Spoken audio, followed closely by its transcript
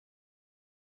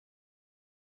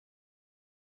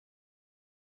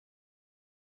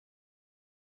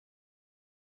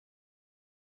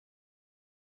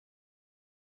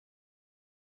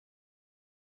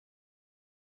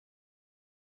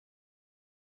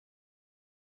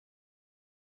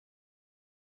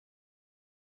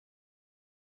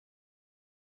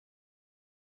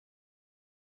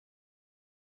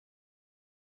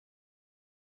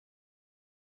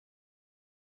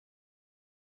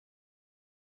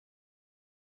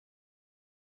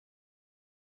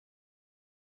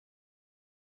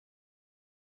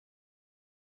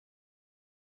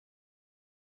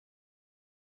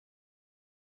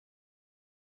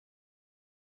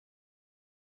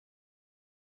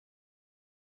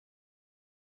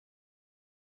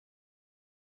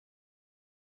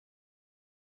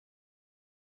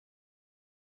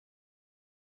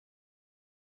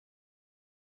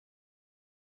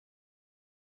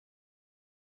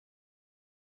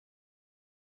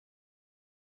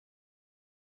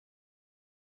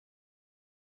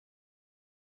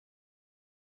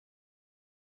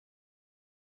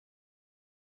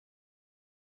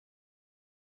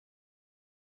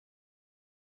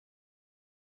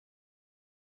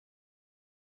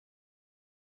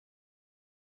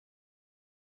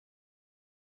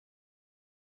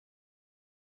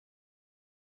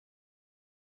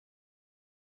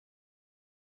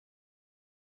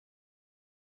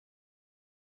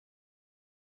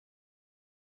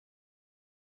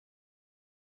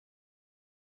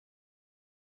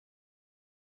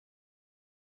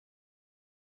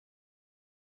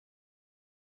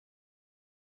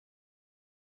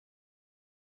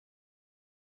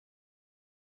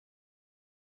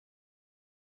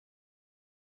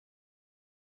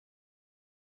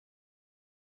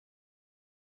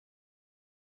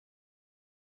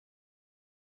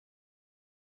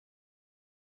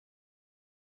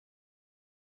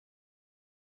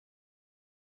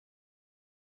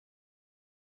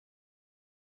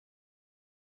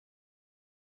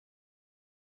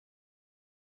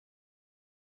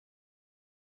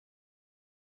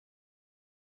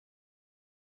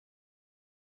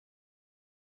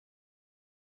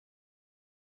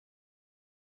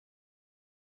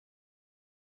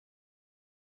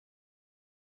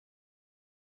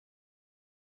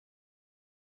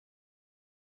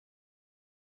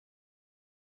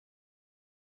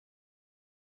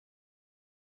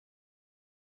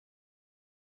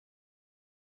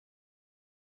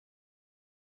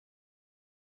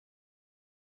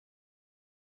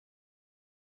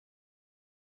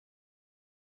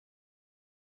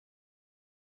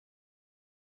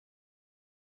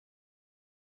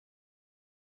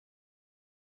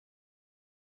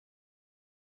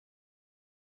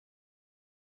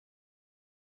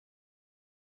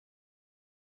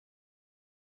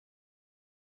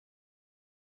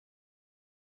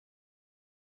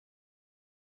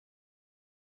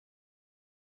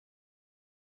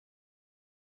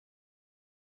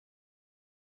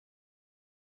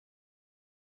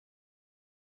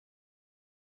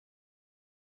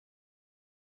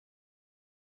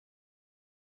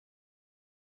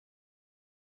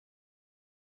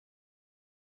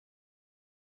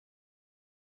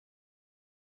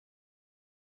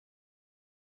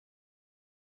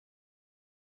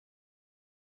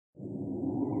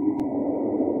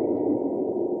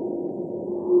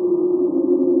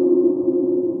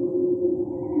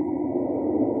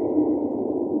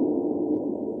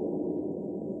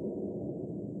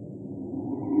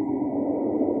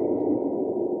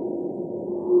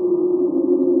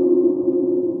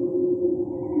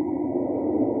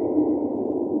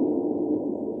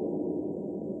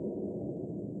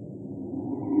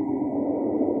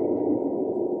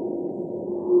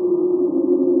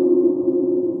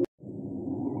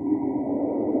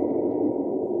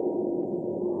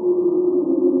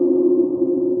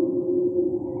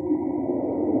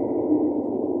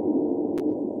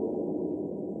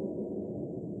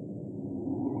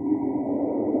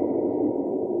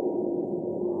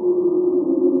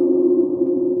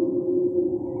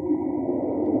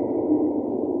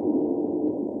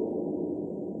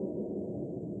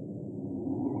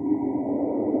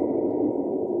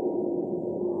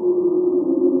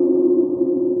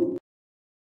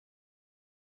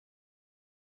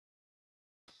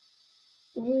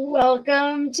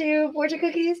Welcome to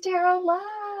FortuneCookiesTarot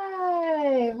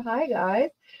Live. Hi, guys.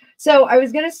 So I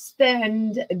was going to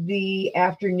spend the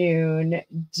afternoon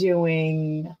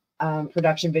doing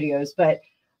production videos, but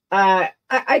I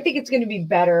think it's going to be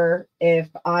better if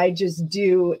I just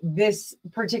do this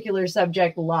particular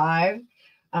subject live.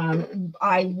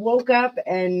 I woke up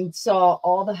and saw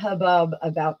all the hubbub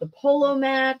about the polo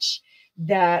match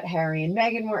that Harry and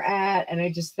Meghan were at, and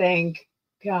I just think,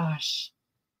 gosh,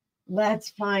 let's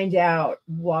find out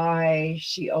why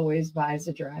she always buys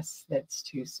a dress that's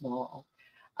too small.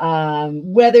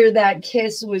 Whether that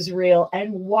kiss was real,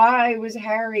 and why was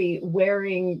Harry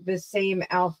wearing the same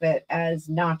outfit as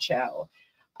Nacho?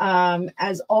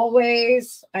 As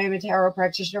always, I am a tarot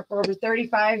practitioner for over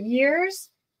 35 years.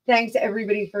 Thanks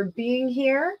everybody for being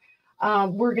here.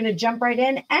 We're going to jump right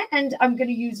in, and I'm going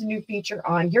to use a new feature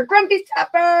on here. Grumpy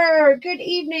Supper, good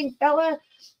evening, fella.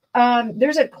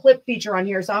 There's a clip feature on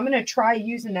here, so I'm going to try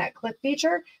using that clip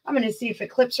feature. I'm going to see if it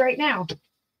clips right now.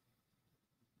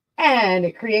 And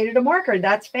it created a marker.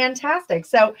 That's fantastic.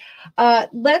 So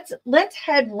let's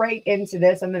head right into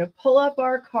this. I'm going to pull up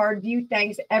our card view.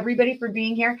 Thanks everybody for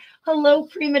being here. Hello,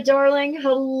 Prima darling.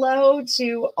 Hello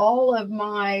to all of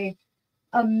my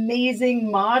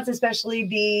amazing mods, especially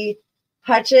the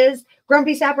Hutches.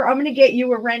 Grumpy Sapper, I'm going to get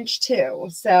you a wrench too.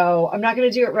 So I'm not going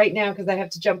to do it right now because I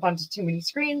have to jump onto too many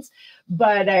screens,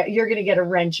 but you're going to get a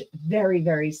wrench very,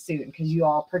 very soon because you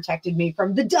all protected me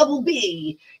from the double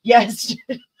B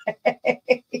yesterday.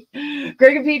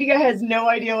 Gregopedia has no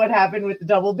idea what happened with the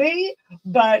double B,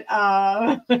 but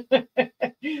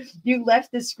you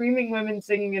left the screaming women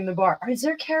singing in the bar. Is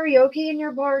there karaoke in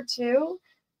your bar too?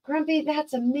 Grumpy,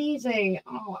 that's amazing.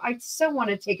 Oh, I so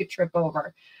want to take a trip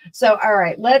over. So, all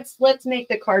right, let's make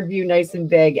the card view nice and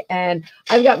big. And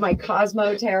I've got my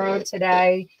Cosmo Tarot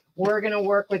today. We're going to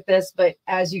work with this, but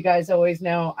as you guys always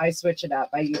know, I switch it up.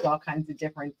 I use all kinds of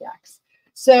different decks.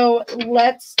 So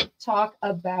let's talk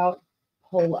about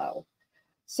Polo.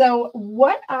 So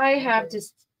what I have to...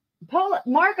 Polo,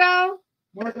 Marco,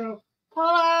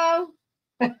 Polo.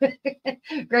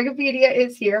 Gregopedia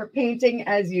is here, painting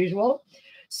as usual.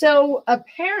 So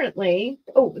apparently,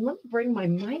 oh, let me bring my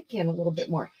mic in a little bit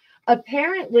more.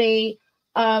 Apparently,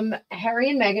 Harry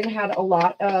and Meghan had a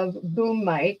lot of boom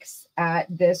mics at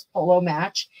this polo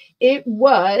match. It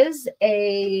was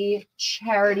a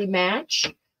charity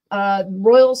match.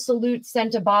 Royal Salute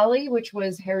sent to Bali, which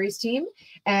was Harry's team,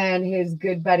 and his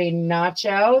good buddy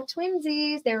Nacho,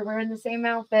 twinsies. They were wearing the same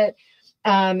outfit.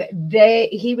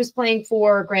 He was playing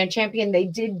for Grand Champion. They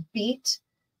did beat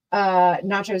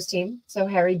Nacho's team, so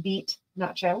Harry beat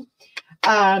Nacho.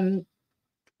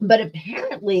 But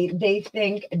apparently they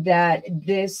think that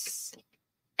this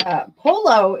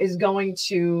polo is going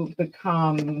to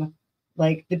become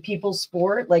like the people's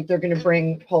sport, like they're going to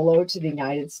bring polo to the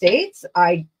United States.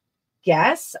 I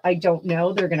guess, I don't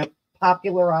know, they're going to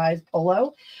popularize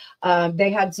polo.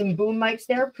 They had some boom mics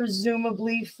there,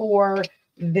 presumably for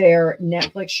their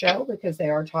Netflix show, because they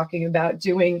are talking about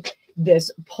doing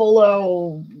this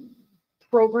polo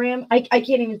program. I can't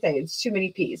even say, it's too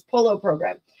many P's. Polo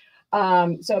program.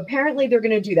 So apparently they're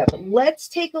going to do that. But let's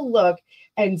take a look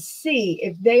and see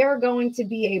if they are going to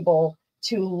be able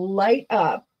to light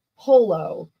up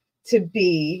polo to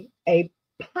be a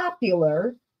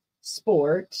popular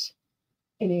sport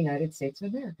in the United States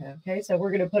of America. Okay, so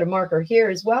we're going to put a marker here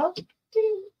as well.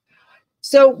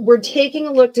 So we're taking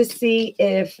a look to see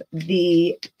if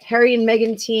the Harry and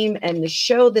Meghan team and the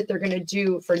show that they're going to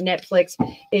do for Netflix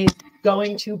is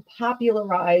going to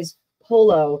popularize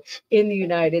polo in the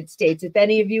United States. If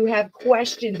any of you have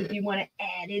questions, if you want to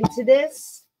add into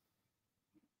this,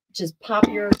 just pop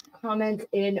your comments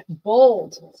in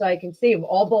bold so I can see them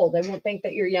all bold. I won't think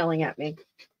that you're yelling at me.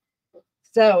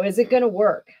 So is it going to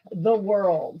work? The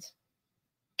world.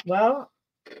 Well,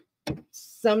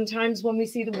 sometimes when we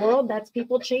see the world, that's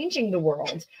people changing the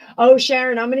world. Oh,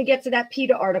 Sharon, I'm going to get to that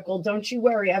PETA article. Don't you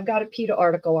worry. I've got a PETA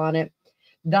article on it.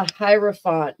 The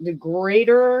Hierophant, the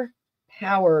greater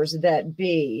powers that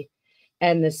be,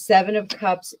 and the Seven of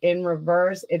Cups in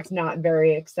reverse. It's not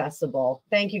very accessible.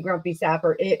 Thank you, Grumpy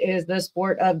Sapper. It is the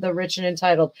sport of the rich and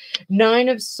entitled. Nine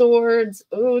of Swords.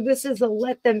 Oh, this is a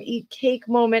let them eat cake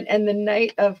moment. And the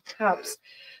Knight of Cups.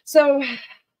 So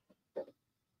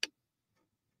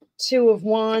Two of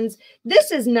Wands.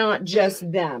 This is not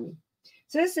just them.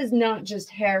 So this is not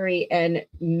just Harry and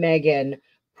Meghan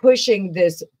pushing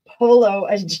this polo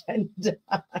agenda.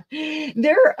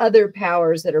 There are other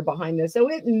powers that are behind this. So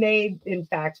it may, in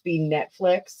fact, be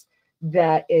Netflix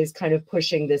that is kind of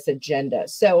pushing this agenda.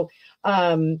 So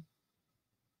I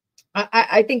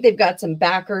think they've got some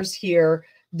backers here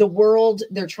the world.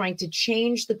 They're trying to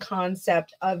change the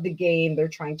concept of the game. They're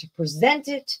trying to present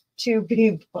it to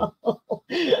people.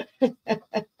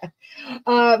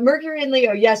 Mercury and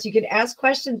Leo, yes, you can ask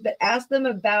questions, but ask them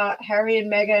about Harry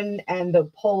and Meghan and the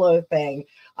polo thing.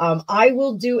 I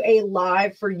will do a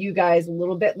live for you guys a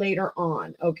little bit later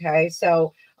on. Okay,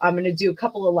 so I'm going to do a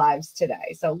couple of lives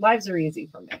today. So lives are easy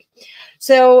for me.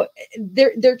 So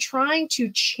they're trying to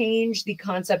change the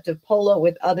concept of polo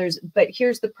with others, but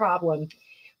here's the problem.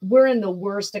 We're in the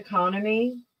worst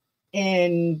economy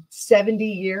in 70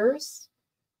 years.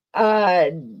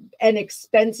 An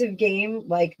expensive game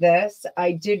like this,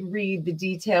 I did read the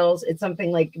details. It's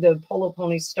something like the polo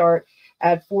ponies start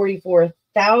at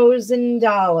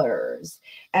 $44,000,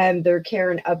 and their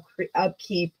care and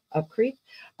upkeep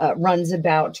runs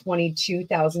about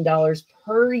 $22,000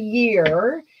 per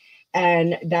year.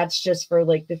 And that's just for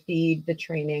like the feed, the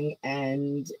training,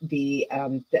 and the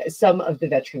some of the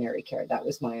veterinary care. That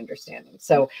was my understanding.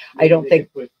 So I don't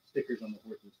think put stickers on the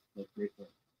horses like race cars.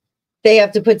 They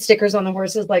have to put stickers on the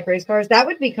horses like race cars. That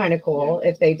would be kind of cool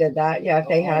if they did that. Yeah, if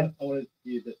they had. I want to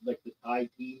use it like the Tide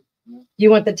team. You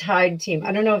want the Tide team?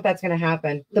 I don't know if that's going to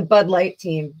happen. The Bud Light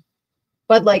team.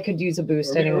 Bud Light could use a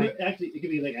boost anyway. Actually, it could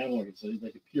be like animal markets. So it's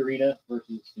like a Purina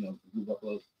versus Blue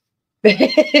Buffalo.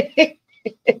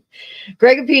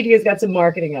 Gregopedia's got some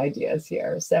marketing ideas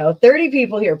here. So 30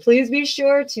 people here. Please be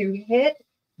sure to hit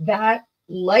that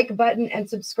like button and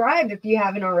subscribe if you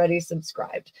haven't already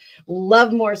subscribed.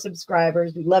 Love more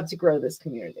subscribers. We love to grow this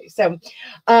community. So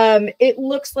it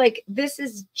looks like this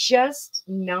is just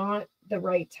not the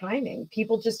right timing.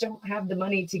 People just don't have the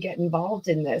money to get involved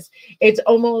in this. It's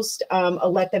almost a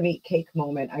let them eat cake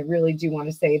moment. I really do want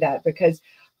to say that, because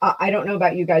I don't know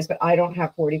about you guys, but I don't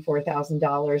have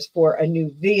 $44,000 for a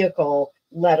new vehicle,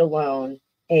 let alone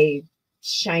a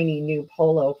shiny new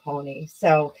polo pony.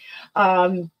 So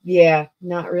yeah,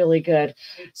 not really good.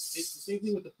 It's the same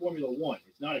thing with the Formula One.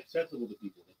 It's not accessible to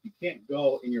people. You can't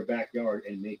go in your backyard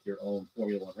and make your own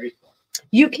Formula One race car.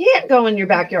 You can't go in your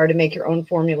backyard and make your own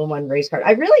Formula One race car.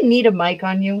 I really need a mic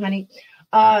on you, honey.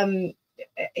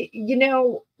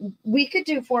 We could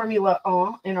do Formula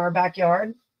One in our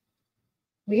backyard.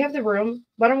 We have the room.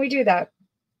 Why don't we do that?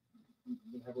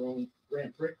 We have our own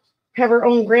Grand Prix. Have our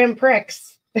own Grand Prix.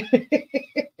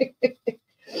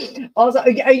 Also,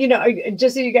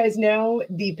 just so you guys know,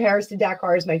 the Paris to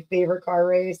Dakar is my favorite car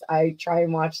race. I try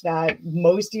and watch that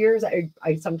most years. I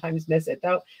sometimes miss it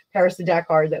though. Paris to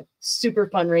Dakar, that super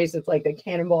fun race. It's like the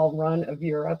Cannonball Run of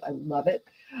Europe. I love it.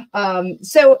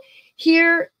 So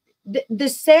here, the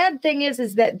sad thing is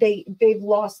that they've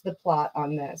lost the plot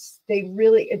on this.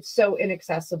 It's so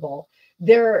inaccessible.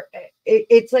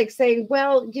 It's like saying,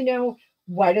 well,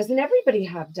 why doesn't everybody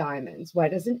have diamonds? Why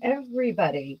doesn't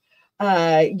everybody,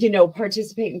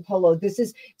 participate in polo? This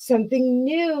is something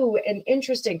new and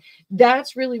interesting.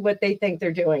 That's really what they think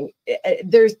they're doing.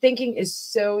 Their thinking is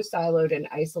so siloed and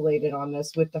isolated on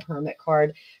this with the Hermit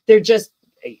card.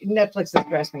 Netflix is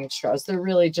grasping at straws. They're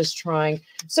really just trying.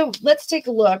 So let's take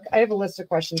a look. I have a list of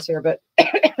questions here, but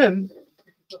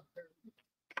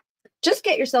just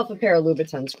get yourself a pair of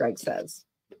Louboutins, Greg says.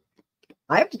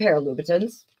 I have a pair of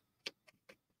Louboutins.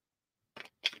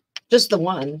 Just the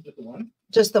one. Just the one?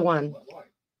 Just the one. Why?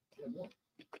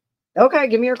 Okay,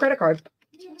 give me your credit card.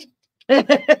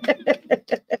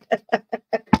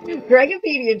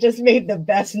 Gregopedia just made the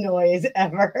best noise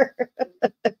ever.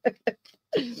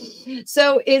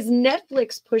 So is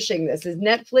Netflix pushing this? Is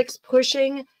Netflix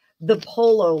pushing the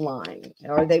polo line?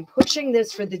 Are they pushing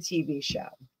this for the TV show?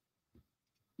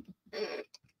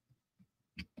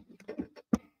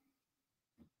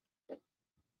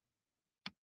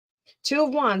 Two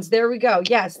of Wands. There we go.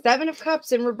 Yes. Seven of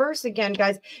Cups in reverse again,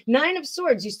 guys. Nine of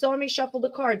Swords. You saw me shuffle the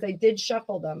cards. I did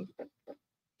shuffle them.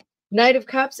 Knight of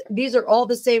Cups. These are all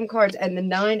the same cards. And the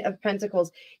Nine of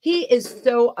Pentacles. He is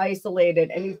so isolated,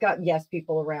 and he's got yes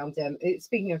people around him.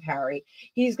 Speaking of Harry,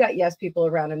 he's got yes people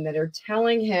around him that are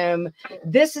telling him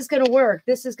this is going to work.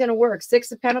 This is going to work.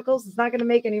 Six of Pentacles. It's not going to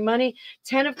make any money.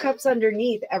 10 of Cups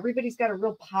underneath. Everybody's got a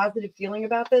real positive feeling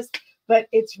about this, but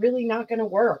it's really not going to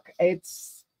work. It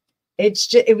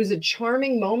was a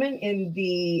charming moment in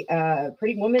the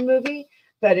Pretty Woman movie,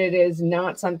 but it is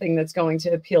not something that's going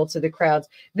to appeal to the crowds.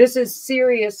 This is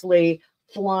seriously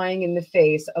flying in the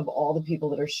face of all the people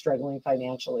that are struggling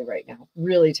financially right now.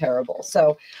 Really terrible.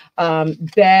 So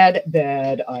bad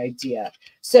idea.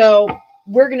 So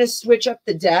we're going to switch up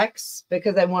the decks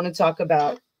because I want to talk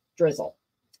about Drizzle.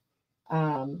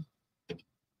 We're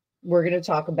going to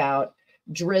talk about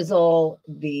Drizzle,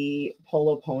 the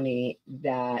polo pony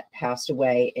that passed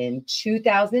away in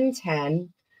 2010.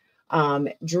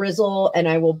 Drizzle, and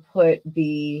I will put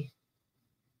the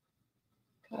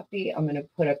copy. I'm going to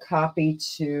put a copy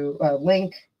to a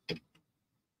link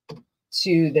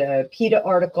to the PETA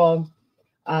article.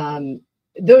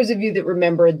 Those of you that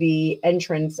remember the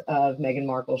entrance of Meghan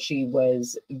Markle, she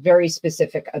was very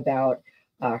specific about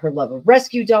her love of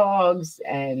rescue dogs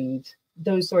and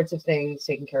those sorts of things,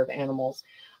 taking care of animals.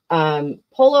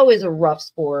 Polo is a rough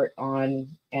sport on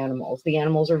animals. The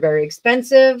animals are very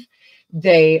expensive.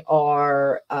 They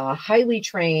are highly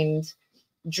trained.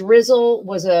 Drizzle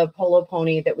was a polo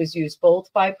pony that was used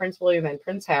both by Prince William and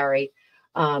Prince Harry.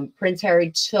 Prince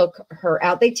Harry took her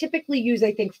out. They typically use,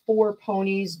 I think, 4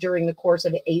 ponies during the course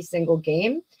of a single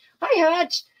game. Hi,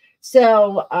 Hutch.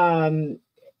 So,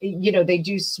 you know, they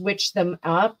do switch them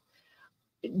up.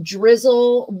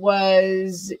 Drizzle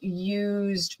was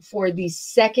used for the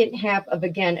second half of,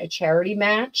 again, a charity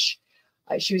match.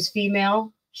 She was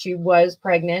female. She was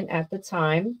pregnant at the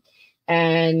time.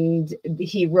 And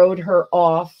he rode her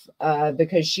off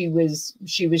because she was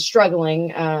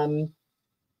struggling.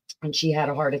 And she had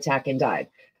a heart attack and died.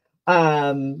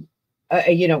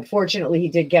 You know, fortunately, he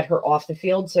did get her off the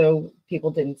field, so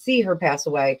people didn't see her pass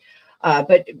away.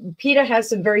 But PETA has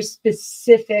some very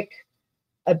specific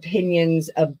opinions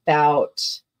about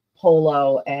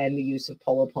polo and the use of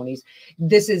polo ponies.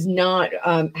 This is not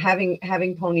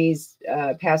having ponies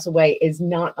pass away is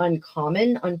not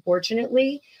uncommon,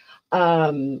 unfortunately.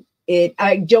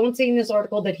 I don't see in this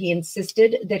article that he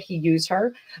insisted that he use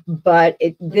her, but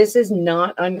this is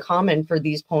not uncommon for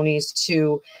these ponies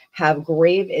to have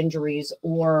grave injuries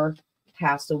or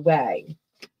pass away.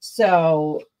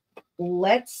 So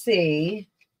let's see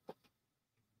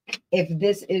if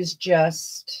this is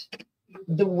just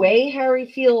the way Harry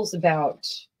feels about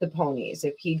the ponies.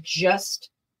 If he just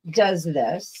does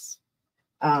this,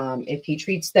 if he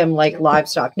treats them like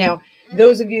livestock. Now,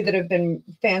 those of you that have been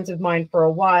fans of mine for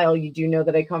a while, you do know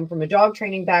that I come from a dog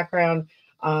training background.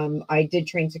 I did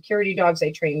train security dogs.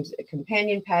 I trained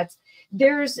companion pets.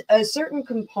 There's a certain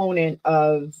component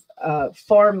of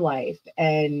farm life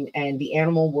and the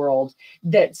animal world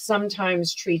that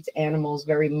sometimes treats animals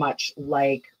very much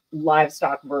like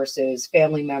livestock versus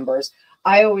family members.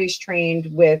 I always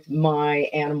trained with my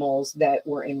animals that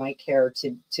were in my care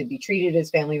to be treated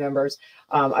as family members.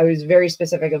 I was very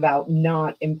specific about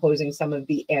not imposing some of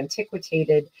the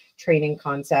antiquated training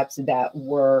concepts that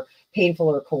were painful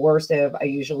or coercive. I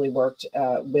usually worked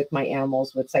with my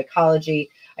animals with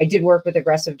psychology. I did work with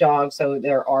aggressive dogs. So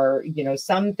there are, you know,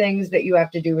 some things that you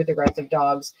have to do with aggressive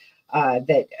dogs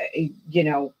that, you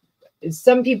know,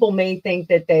 some people may think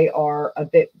that they are a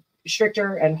bit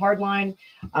stricter and hardline.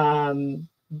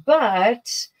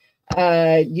 But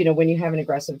you know, when you have an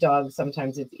aggressive dog,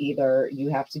 sometimes it's either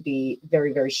you have to be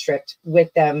very, very strict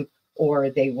with them or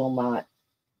they will not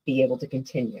be able to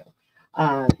continue.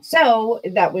 So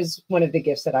that was one of the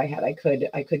gifts that I had. I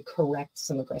could correct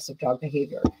some aggressive dog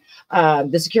behavior.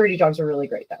 The security dogs were really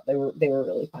great though. They were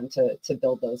really fun to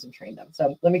build those and train them.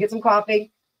 So let me get some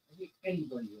coffee.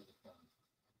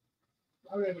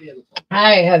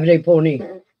 I have a pony.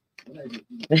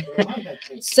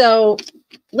 So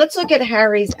let's look at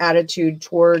Harry's attitude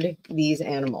toward these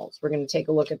animals. We're going to take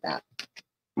a look at that.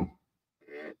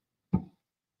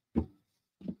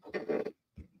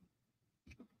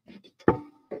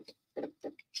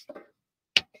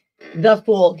 The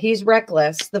Fool. He's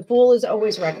reckless. The Fool is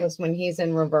always reckless when he's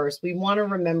in reverse. We want to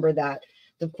remember that.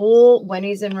 The Fool, when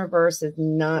he's in reverse, is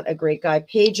not a great guy.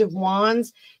 Page of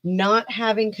Wands, not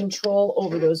having control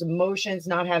over those emotions,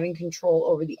 not having control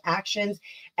over the actions,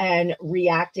 and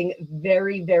reacting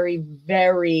very, very,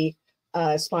 very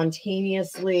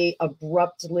spontaneously,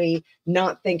 abruptly,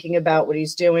 not thinking about what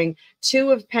he's doing.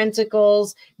 2 of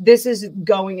Pentacles. This is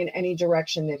going in any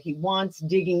direction that he wants,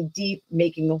 digging deep,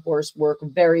 making the horse work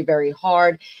very, very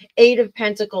hard. 8 of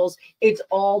Pentacles. It's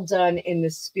all done in the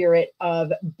spirit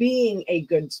of being a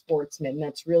good sportsman.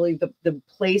 That's really the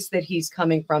place that he's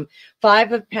coming from.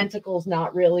 5 of Pentacles,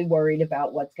 not really worried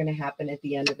about what's going to happen at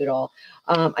the end of it all.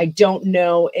 I don't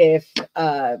know if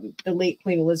the late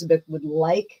Queen Elizabeth would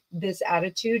like this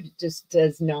attitude. It just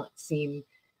does not seem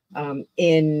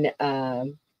in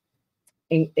the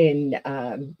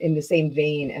same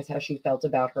vein as how she felt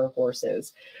about her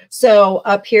horses. So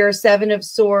up here, 7 of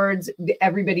Swords.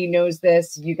 Everybody knows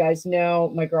this. You guys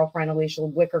know my girlfriend Alicia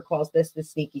Wicker calls this the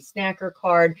sneaky snacker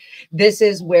card. This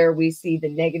is where we see the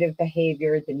negative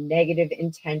behavior, the negative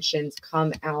intentions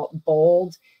come out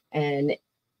bold and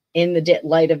in the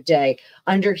light of day.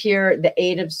 Under here, the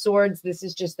 8 of Swords. This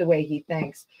is just the way he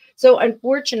thinks. So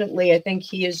unfortunately, I think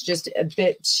he is just a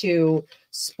bit too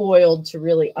spoiled to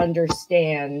really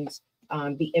understand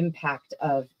the impact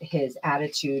of his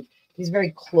attitude. He's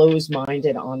very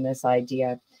closed-minded on this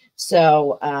idea.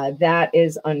 So that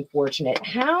is unfortunate.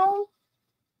 How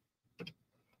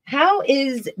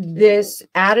is this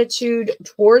attitude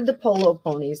toward the polo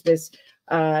ponies, this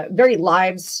very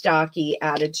livestocky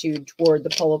attitude toward the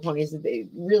polo ponies?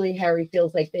 Really, Harry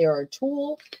feels like they are a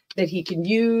tool that he can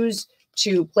use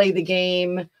to play the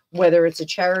game, whether it's a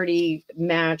charity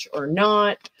match or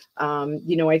not.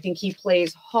 You know, I think he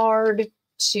plays hard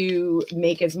to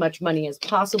make as much money as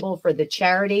possible for the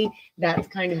charity. That's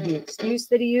kind of the excuse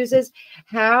that he uses.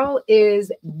 How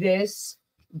is this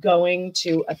going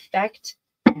to affect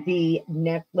the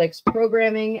Netflix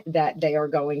programming that they are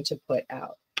going to put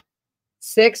out?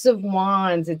 Six of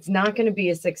Wands, it's not going to be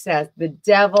a success. The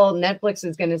Devil, Netflix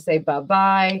is going to say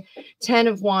bye-bye. 10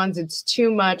 of Wands, it's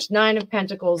too much. 9 of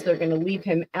Pentacles, they're going to leave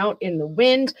him out in the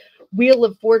wind. Wheel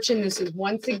of Fortune, this is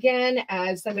once again,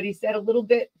 as somebody said a little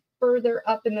bit further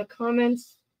up in the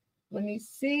comments. Let me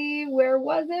see, where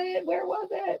was it? Where was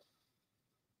it?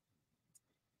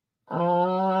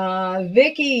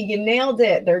 Vicky, you nailed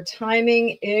it. Their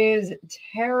timing is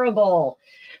terrible.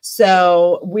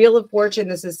 So Wheel of Fortune,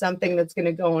 this is something that's going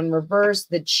to go in reverse.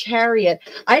 The Chariot,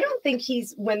 I don't think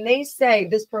he's, when they say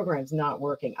this program's not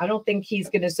working, I don't think he's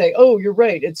going to say, oh, you're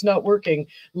right, it's not working,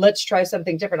 let's try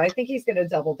something different. I think he's going to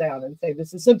double down and say,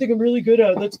 this is something I'm really good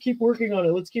at. Let's keep working on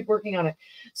it. Let's keep working on it.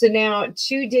 So now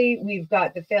to date, we've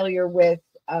got the failure with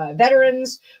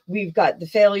veterans. We've got the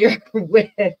failure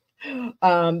with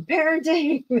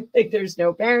parenting. Like there's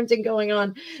no parenting going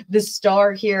on. The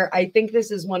Star here, I think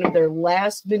this is one of their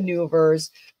last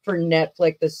maneuvers for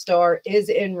Netflix. The Star is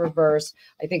in reverse.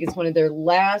 I think it's one of their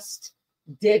last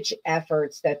ditch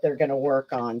efforts that they're going to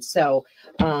work on. So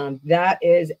that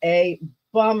is a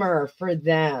bummer for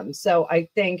them. So I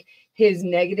think his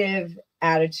negative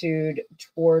attitude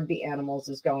toward the animals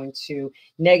is going to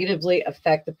negatively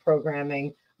affect the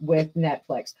programming with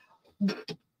Netflix.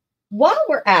 While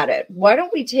we're at it, why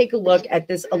don't we take a look at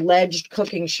this alleged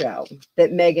cooking show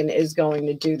that Meghan is going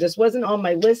to do? This wasn't on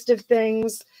my list of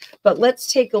things, but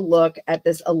let's take a look at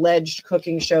this alleged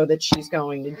cooking show that she's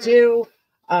going to do.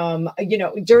 You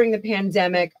know, during the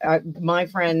pandemic, my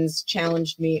friends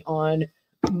challenged me on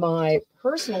my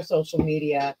personal social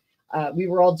media. We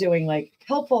were all doing like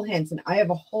helpful hints, and I have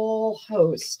a whole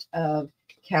host of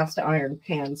cast iron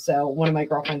pans. So one of my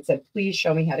girlfriends said, please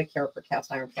show me how to care for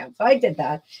cast iron pans. So I did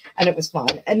that and it was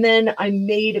fun. And then I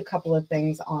made a couple of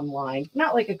things online,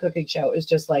 not like a cooking show. It was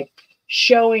just like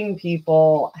showing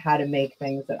people how to make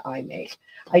things that I make.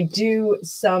 I do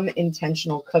some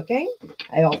intentional cooking.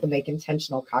 I also make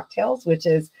intentional cocktails, which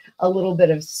is a little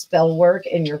bit of spell work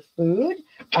in your food.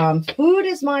 Food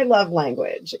is my love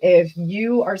language. If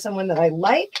you are someone that I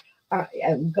like,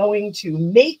 I'm going to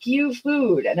make you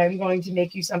food, and I'm going to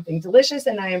make you something delicious,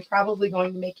 and I am probably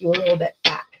going to make you a little bit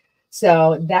fat.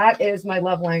 So that is my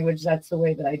love language. That's the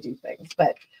way that I do things.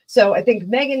 But so I think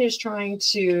Meghan is trying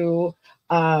to,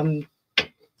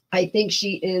 I think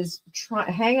she is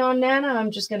trying, hang on, Nana, I'm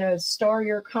just going to star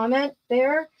your comment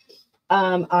there.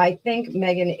 I think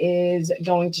Meghan is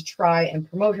going to try and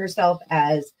promote herself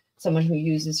as someone who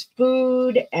uses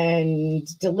food and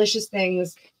delicious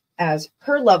things as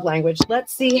her love language.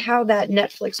 Let's see how that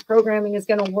Netflix programming is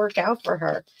going to work out for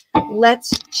her.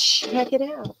 Let's check it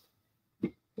out.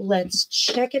 Let's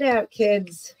check it out,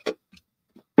 kids.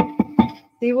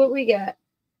 See what we get.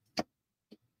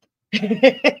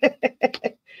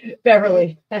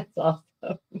 Beverly, that's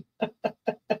awesome.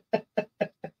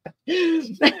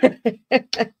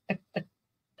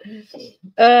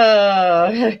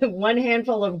 One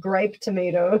handful of gripe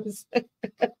tomatoes.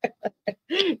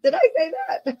 Did I say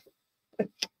that?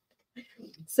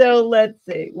 So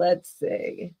let's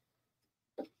see.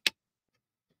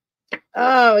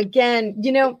 Oh, again,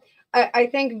 you know, I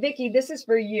think, Vicky, this is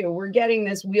for you. We're getting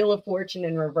this Wheel of Fortune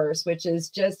in reverse, which is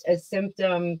just a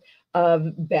symptom of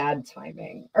bad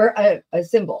timing, or a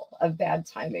symbol of bad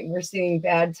timing. We're seeing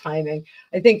bad timing.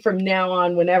 I think from now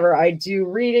on, whenever I do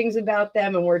readings about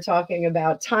them and we're talking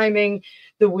about timing,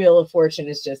 the Wheel of Fortune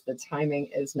is just the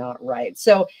timing is not right.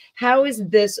 So how is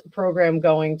this program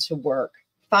going to work?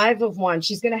 5 of Wands,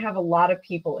 she's going to have a lot of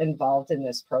people involved in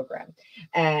this program,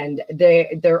 and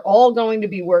they're all going to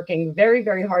be working very,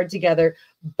 very hard together.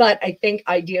 But I think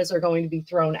ideas are going to be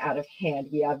thrown out of hand.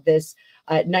 We have this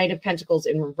Knight of Pentacles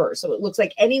in reverse. So it looks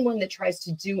like anyone that tries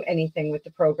to do anything with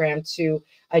the program to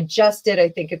adjust it, I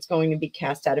think it's going to be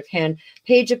cast out of hand.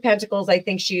 Page of Pentacles, I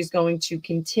think she's going to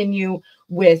continue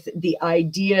with the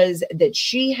ideas that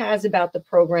she has about the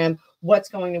program, what's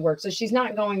going to work. So she's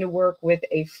not going to work with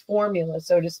a formula,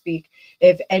 so to speak.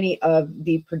 If any of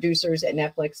the producers at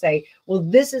Netflix say, well,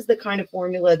 this is the kind of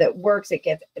formula that works, it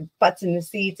gets butts in the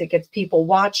seats, it gets people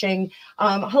watching.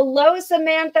 Hello,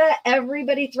 Samantha.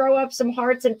 Everybody throw up some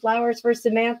hearts and flowers for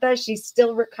Samantha. She's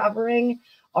still recovering.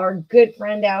 Our good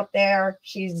friend out there.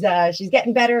 She's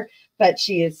getting better, but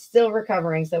she is still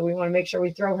recovering. So we want to make sure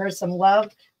we throw her some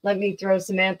love. Let me throw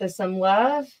Samantha some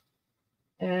love.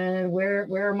 And where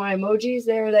are my emojis?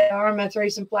 There they are. I'm going to throw you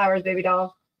some flowers, baby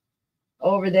doll.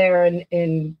 Over there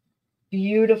in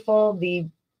beautiful, the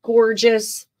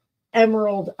gorgeous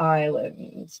Emerald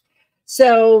Island.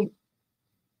 So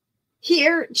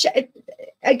here,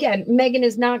 again, Meghan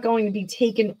is not going to be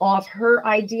taken off her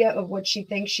idea of what she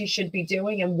thinks she should be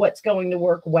doing and what's going to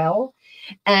work well.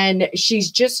 And she's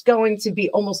just going to be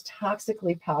almost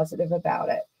toxically positive about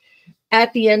it.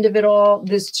 At the end of it all,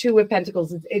 this Two of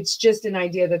Pentacles, it's just an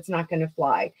idea that's not going to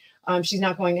fly. She's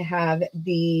not going to have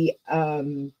the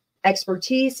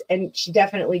expertise, and she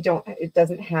definitely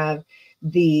doesn't have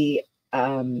the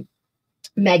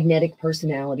magnetic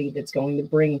personality that's going to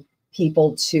bring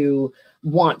people to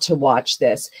want to watch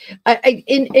this.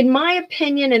 In my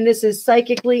opinion, and this is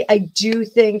psychically, I do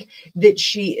think that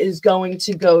she is going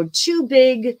to go too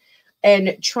big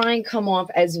and try and come off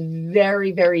as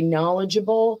very, very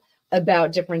knowledgeable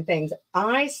about different things.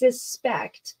 I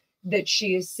suspect that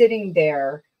she is sitting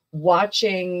there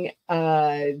watching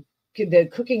the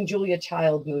Cooking Julia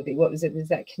Child movie. What was it? It was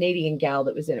that Canadian gal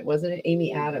that was in it. Wasn't it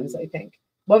Amy Adams, I think?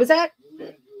 What was that?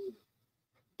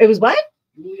 It was what?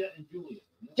 Julia and Julia.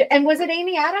 And was it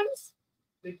Amy Adams?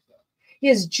 I think so.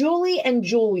 Yes, Julie and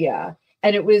Julia.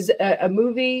 And it was a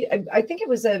movie. I think it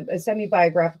was a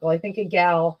semi-biographical. I think a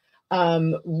gal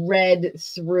read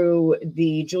through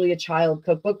the Julia Child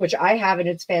cookbook, which I have, and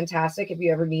it's fantastic. If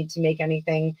you ever need to make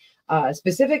anything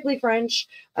specifically French,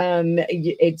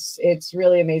 it's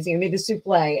really amazing. I made the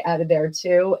souffle out of there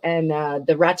too, and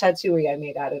the ratatouille I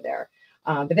made out of there.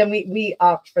 But then we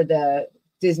opt for the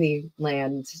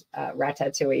Disneyland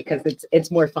ratatouille because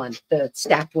it's more fun. The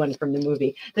stacked one from the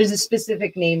movie. There's a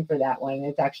specific name for that one.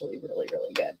 It's actually really,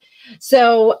 really good.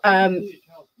 So Julia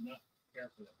Child did not care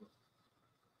for that book.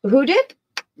 who did?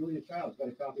 Julia Child got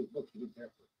a copy of the book. She didn't care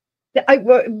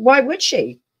for it. Why would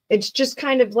she? It's just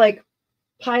kind of like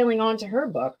piling onto her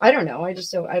book. I don't know. I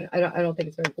just don't. I don't think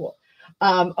it's very cool.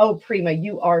 Oh, Prima,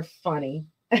 you are funny.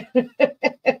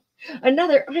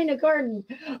 Another Ina Garden.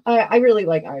 I really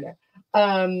like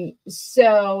Ina.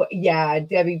 So yeah,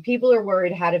 Debbie, people are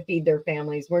worried how to feed their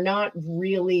families. We're not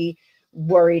really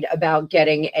worried about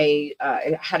getting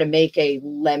how to make a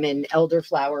lemon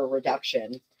elderflower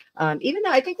reduction. Even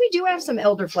though I think we do have some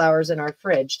elderflowers in our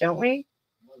fridge, don't we?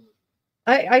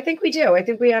 I think we do. I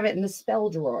think we have it in the spell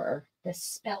drawer. The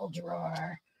spell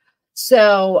drawer.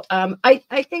 So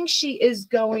I think she is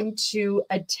going to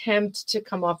attempt to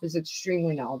come off as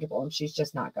extremely knowledgeable, and she's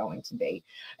just not going to be.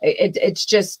 It's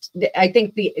just, I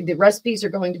think the recipes are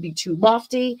going to be too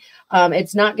lofty.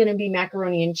 It's not going to be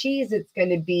macaroni and cheese. It's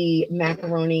going to be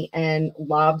macaroni and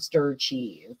lobster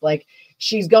cheese. Like,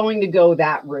 she's going to go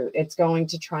that route. It's going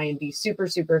to try and be super,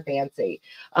 super fancy.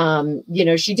 You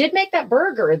know, she did make that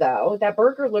burger, though. That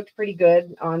burger looked pretty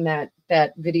good on that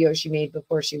video she made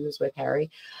before she was with Harry.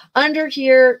 Under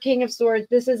here, King of Swords,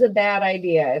 this is a bad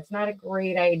idea. It's not a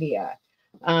great idea.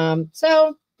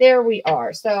 So there we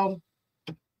are. So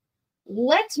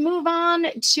let's move on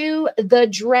to the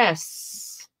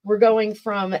dress. We're going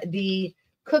from the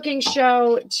cooking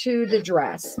show to the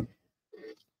dress.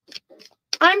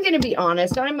 I'm going to be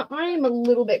honest. I'm a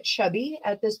little bit chubby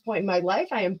at this point in my life.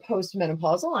 I am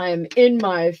postmenopausal. I am in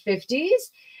my 50s,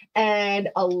 and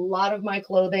a lot of my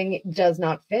clothing does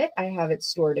not fit. I have it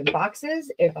stored in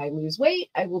boxes. If I lose weight,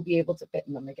 I will be able to fit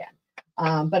in them again.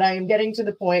 But I am getting to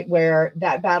the point where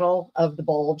that battle of the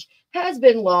bulge has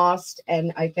been lost,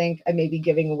 and I think I may be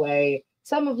giving away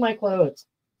some of my clothes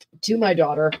to my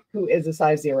daughter, who is a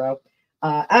size 0,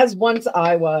 as once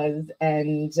I was,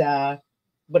 and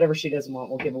whatever she doesn't want,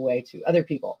 we'll give away to other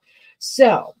people.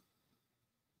 So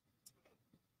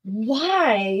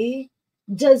why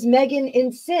does Meghan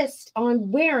insist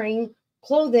on wearing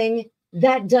clothing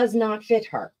that does not fit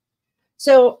her?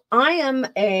 So I am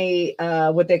a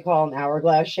what they call an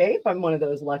hourglass shape. I'm one of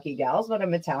those lucky gals, but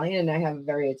I'm Italian and I have a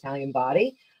very Italian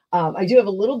body. I do have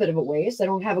a little bit of a waist. I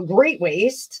don't have a great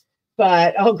waist,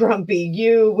 but oh, Grumpy,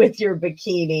 you with your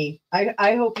bikini.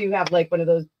 I hope you have like one of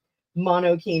those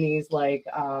monokinis, like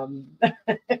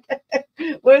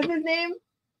what is his name?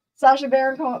 Sacha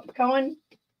Baron Cohen?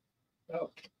 Oh,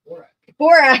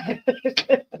 Borat.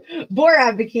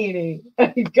 Borat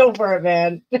bikini. Go for it,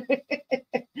 man.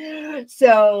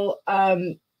 So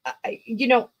you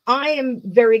know, I am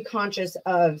very conscious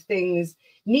of things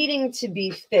needing to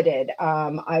be fitted.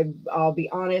 I'll be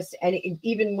honest, and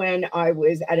even when I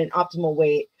was at an optimal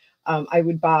weight, I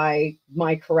would buy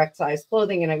my correct size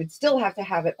clothing, and I would still have to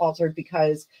have it altered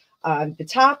because the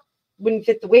top wouldn't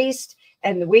fit the waist,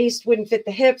 and the waist wouldn't fit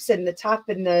the hips, and the top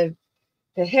and the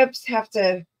hips have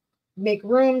to make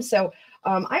room. So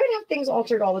I would have things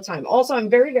altered all the time. Also, I'm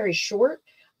very, very short.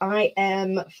 I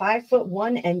am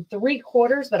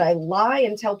 5'1¾", but I lie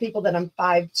and tell people that I'm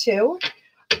 5'2",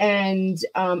 and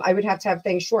I would have to have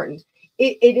things shortened.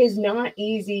 It is not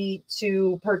easy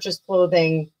to purchase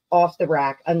clothing off the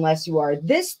rack unless you are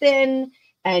this thin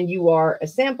and you are a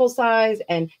sample size.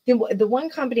 And the one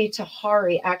company,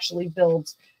 Tahari, actually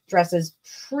builds dresses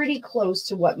pretty close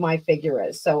to what my figure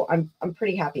is. So I'm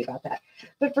pretty happy about that.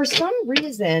 But for some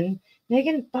reason,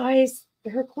 Meghan buys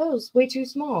her clothes way too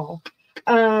small.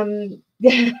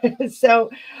 So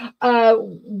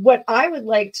what I would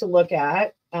like to look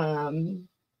at, and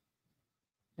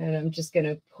I'm just going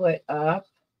to put up,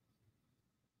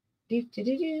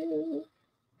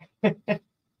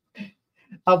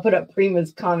 I'll put up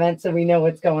Prima's comment so we know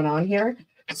what's going on here.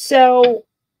 So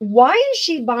why is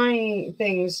she buying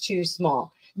things too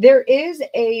small? There is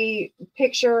a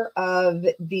picture of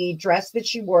the dress that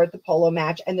she wore at the polo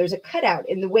match, and there's a cutout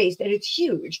in the waist, and it's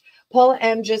huge. Paula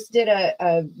M just did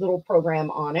a little program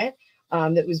on it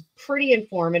that was pretty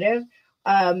informative.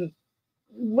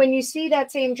 When you see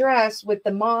that same dress with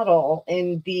the model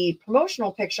in the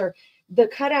promotional picture, the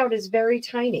cutout is very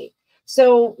tiny.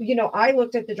 So, you know, I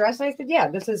looked at the dress and I said, yeah,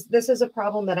 this is a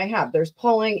problem that I have. There's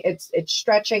pulling, it's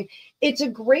stretching. It's a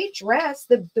great dress.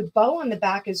 The bow on the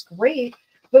back is great,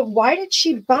 but why did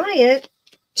she buy it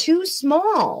too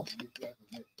small?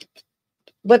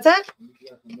 What's that?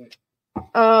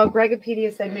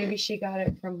 Gregopedia said maybe she got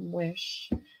it from Wish.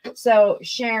 So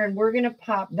Sharon, we're going to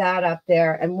pop that up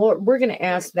there and we're going to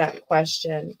ask that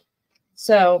question.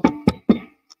 So,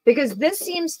 because this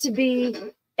seems to be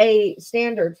a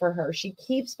standard for her. She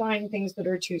keeps buying things that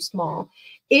are too small.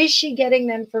 Is she getting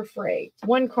them for free?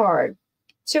 One card.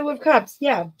 Two of Cups.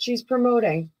 Yeah, she's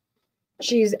promoting.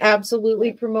 She's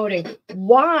absolutely promoting.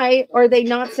 Why are they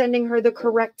not sending her the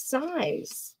correct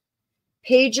size?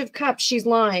 Page of Cups. She's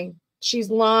lying. She's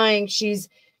lying. She's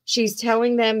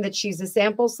telling them that she's a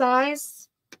sample size.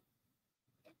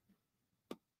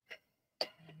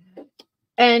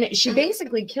 And she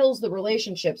basically kills the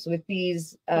relationships with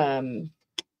these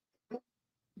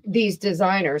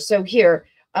designers. So here,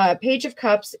 Page of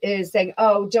Cups is saying,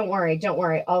 oh, don't worry.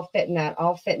 I'll fit in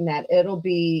that. It'll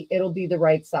be the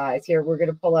right size. Here, we're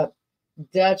going to pull up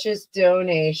Duchess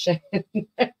donation.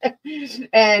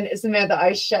 And Samantha,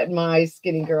 I shut my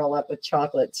skinny girl up with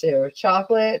chocolate too.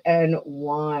 Chocolate and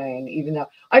wine, even though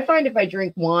I find if I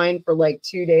drink wine for like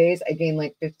 2 days, I gain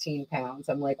like 15 pounds.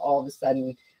 I'm like all of a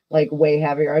sudden like way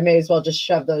heavier. I may as well just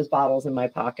shove those bottles in my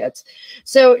pockets.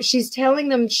 So she's telling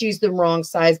them she's the wrong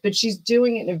size, but she's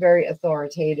doing it in a very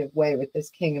authoritative way with this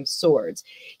King of Swords.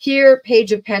 Here,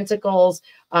 Page of Pentacles,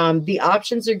 the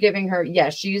options are giving her,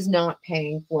 yes, she is not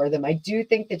paying for them. I do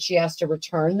think that she has to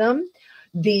return them.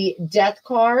 The Death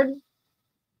card,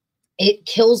 it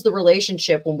kills the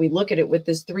relationship when we look at it with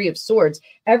this Three of Swords.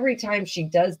 Every time she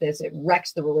does this, it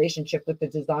wrecks the relationship with the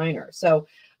designer. So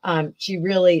she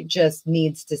really just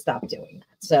needs to stop doing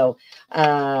that. So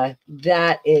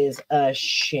that is a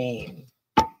shame.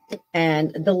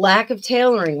 And the lack of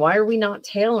tailoring. Why are we not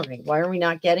tailoring? Why are we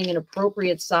not getting an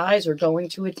appropriate size or going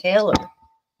to a tailor?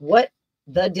 What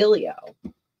the dealio?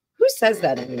 Who says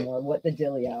that anymore? What the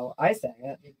dealio? I say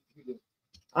it.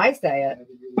 I say it.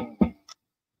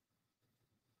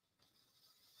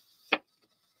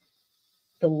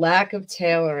 The lack of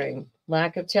tailoring.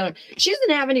 She doesn't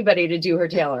have anybody to do her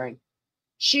tailoring.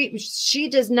 She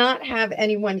does not have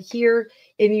anyone here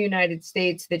in the United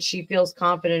States that she feels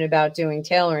confident about doing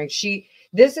tailoring.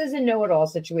 This is a know-it-all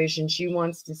situation. She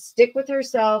wants to stick with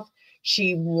herself.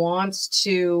 She wants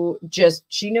to just,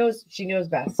 she knows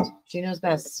best. She knows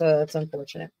best. So that's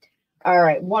unfortunate. All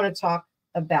right. Want to talk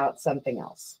about something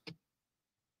else.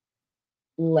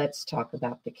 Let's talk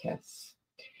about the kiss.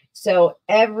 So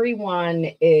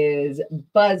everyone is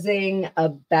buzzing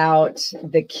about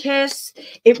the kiss.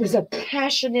 It was a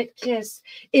passionate kiss.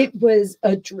 It was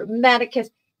a dramatic kiss.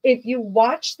 If you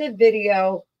watch the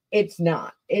video, it's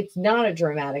not a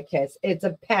dramatic kiss. It's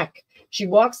a peck. She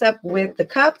walks up with the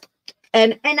cup.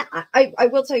 And I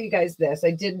will tell you guys this.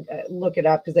 I did look it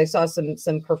up because I saw some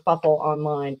kerfuffle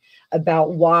online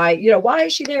about why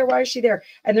is she there? Why is she there?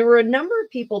 And there were a number of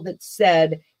people that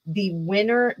said the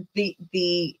winner, the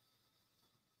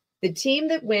team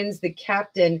that wins, the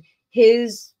captain,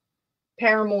 his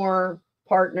paramour,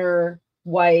 partner,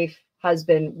 wife,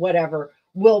 husband, whatever,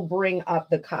 will bring up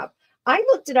the cup. I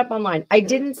looked it up online. I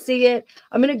didn't see it.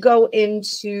 I'm going to go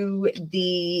into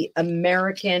the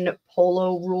American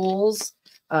Polo rules.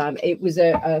 It was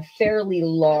a fairly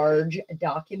large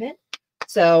document,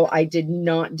 so I did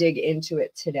not dig into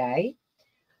it today.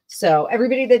 So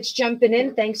everybody that's jumping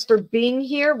in, thanks for being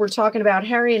here. We're talking about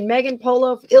Harry and Meghan,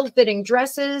 Polo, ill-fitting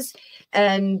dresses,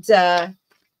 and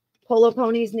Polo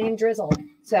Pony's name Drizzle.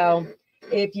 So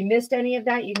if you missed any of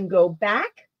that, you can go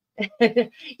back.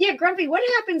 Yeah, Grumpy, what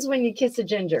happens when you kiss a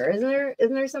ginger?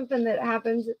 Isn't there something that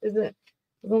happens? Isn't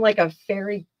like a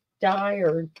fairy die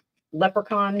or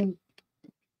leprechaun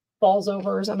falls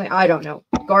over or something? I don't know.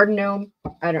 Garden gnome?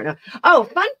 I don't know. Oh,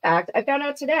 fun fact, I found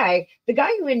out today, the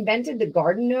guy who invented the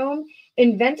garden gnome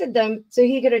invented them so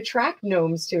he could attract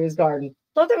gnomes to his garden.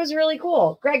 Thought that was really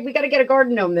cool. Greg, we got to get a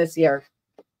garden gnome this year.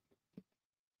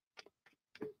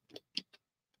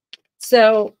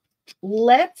 So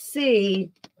let's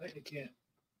see. I can't.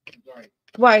 I'm sorry.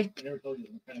 Why? I never told you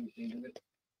I'm kind of ashamed of it.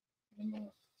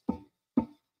 I'm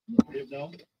afraid of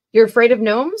gnomes. You're afraid of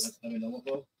gnomes? I'm a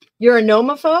nomophobe. You're a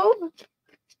nomophobe?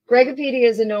 Gregopedia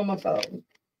is a nomophobe.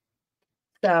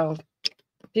 So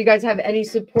if you guys have any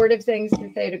supportive things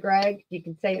to say to Greg, you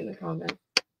can say it in the comments.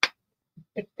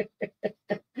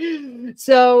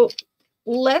 So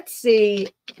let's see,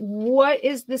 what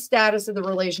is the status of the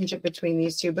relationship between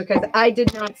these two? Because I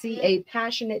did not see a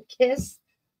passionate kiss.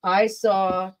 I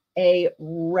saw a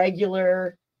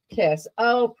regular kiss.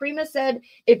 Oh, Prima said,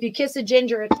 if you kiss a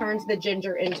ginger, it turns the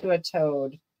ginger into a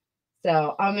toad.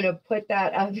 So I'm going to put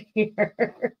that up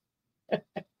here.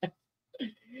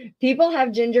 People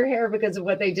have ginger hair because of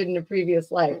what they did in a previous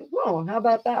life. Whoa, how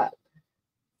about that?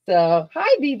 So,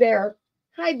 hi, B-Bear.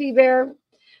 Hi, B-Bear.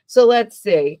 So let's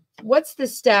see. What's the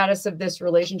status of this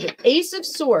relationship? Ace of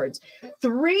Swords.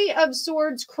 3 of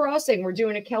Swords crossing. We're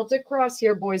doing a Celtic cross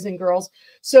here, boys and girls.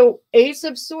 So Ace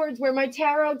of Swords, where my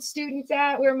tarot students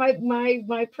at, where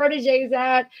my proteges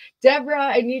at. Deborah,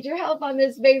 I need your help on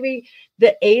this, baby.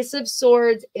 The Ace of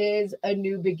Swords is a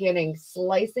new beginning,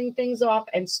 slicing things off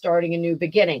and starting a new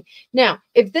beginning. Now,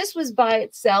 if this was by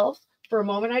itself, for a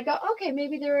moment, I go, okay,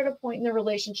 maybe they're at a point in the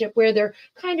relationship where they're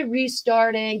kind of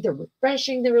restarting, they're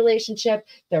refreshing the relationship,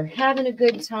 they're having a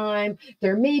good time,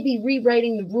 they're maybe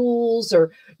rewriting the rules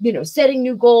or, setting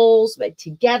new goals, but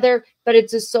together, but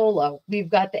it's a solo. We've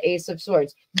got the Ace of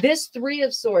Swords. This 3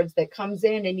 of Swords that comes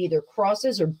in and either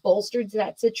crosses or bolsters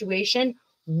that situation,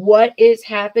 what is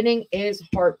happening is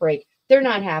heartbreak. They're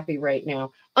not happy right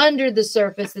now. Under the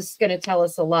surface, this is going to tell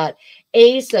us a lot.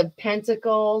 Ace of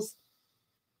Pentacles.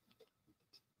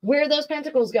 Where are those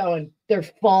pentacles going? They're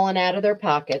falling out of their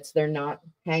pockets. They're not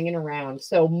hanging around.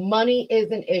 So money is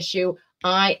an issue.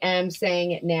 I am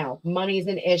saying it now. Money is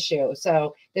an issue.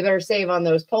 So they better save on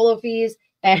those polo fees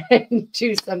and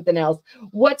do something else.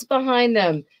 What's behind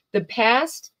them? The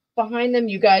past behind them.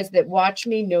 You guys that watch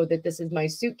me know that this is my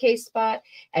suitcase spot.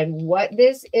 And what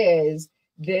this is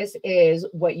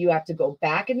what you have to go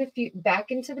back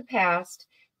into the past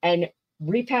and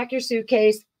repack your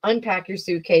suitcase, unpack your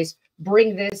suitcase,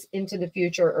 bring this into the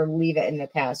future or leave it in the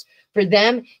past. For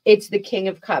them, it's the King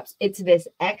of Cups. It's this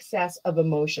excess of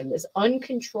emotion, this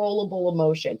uncontrollable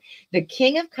emotion. The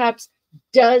King of Cups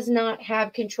does not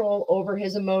have control over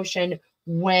his emotion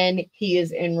when he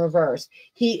is in reverse.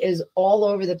 He is all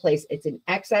over the place. It's an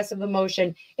excess of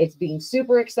emotion. It's being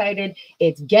super excited.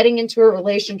 It's getting into a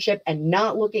relationship and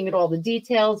not looking at all the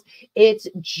details. It's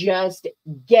just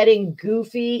getting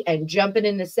goofy and jumping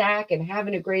in the sack and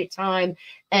having a great time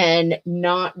and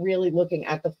not really looking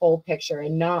at the full picture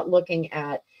and not looking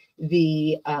at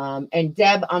the and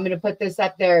Deb, I'm going to put this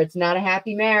up there. It's not a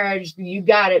happy marriage. You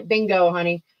got it. Bingo,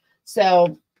 honey.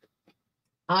 So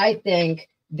I think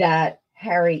that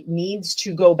Harry needs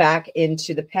to go back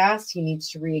into the past. He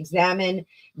needs to re-examine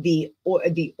the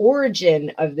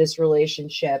origin of this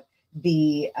relationship,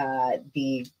 the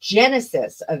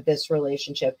genesis of this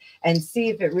relationship, and see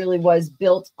if it really was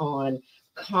built on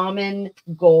common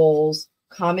goals,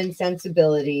 common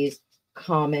sensibilities,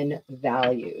 common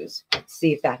values. Let's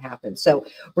see if that happens. So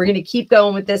we're going to keep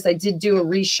going with this. I did do a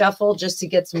reshuffle just to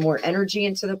get some more energy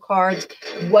into the cards.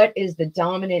 What is the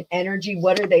dominant energy?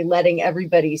 What are they letting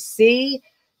everybody see?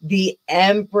 The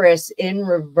Empress in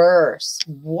reverse.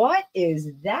 What is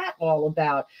that all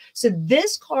about? So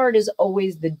this card is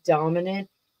always the dominant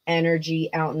energy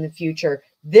out in the future.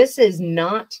 This is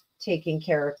not taking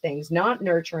care of things, not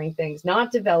nurturing things,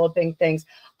 not developing things.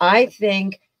 I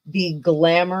think the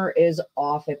glamour is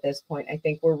off at this point. I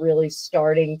think we're really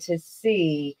starting to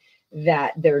see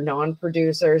that they're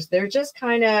non-producers. They're just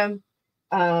kind of,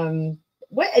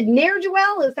 what,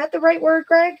 ne'er-do-well? Is that the right word,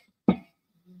 Greg?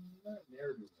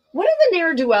 ne'er-do-well. What is a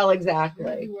ne'er-do-well exactly?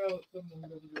 Ne'er-do-well is someone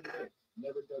who doesn't do anything.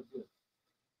 Never does good.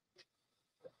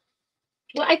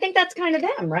 Well, I think that's kind of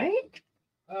them, right?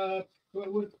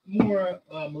 But with more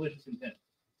malicious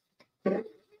intent.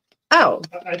 Oh,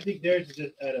 I think theirs is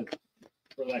just out of,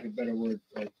 for lack of a better word,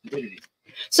 like stupidity.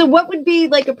 so what would be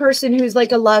like a person who's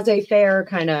like a laissez-faire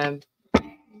kind of,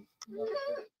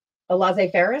 a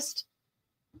laissez-fairist?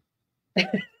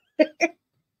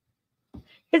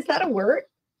 Is that a word?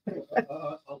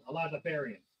 A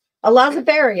laissez-faire. A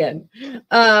laissez-faire.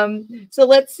 So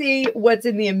let's see what's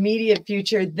in the immediate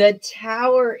future. The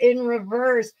Tower in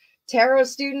reverse. Tarot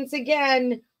students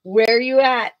again, where are you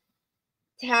at?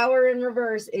 Tower in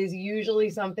reverse is usually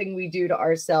something we do to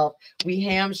ourselves. We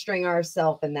hamstring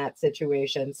ourselves in that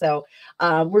situation. So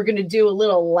we're going to do a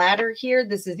little ladder here.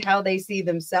 This is how they see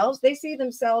themselves. They see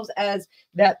themselves as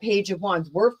that Page of Wands.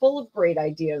 We're full of great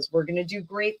ideas. We're going to do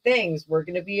great things. We're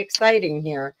going to be exciting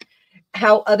here.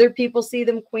 How other people see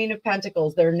them, Queen of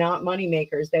Pentacles. They're not money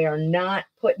makers. They are not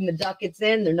putting the ducats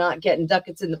in. They're not getting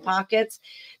ducats in the pockets.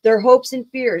 Their hopes and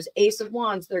fears, Ace of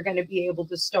Wands. They're going to be able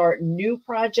to start new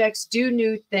projects, do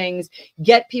new things,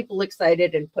 get people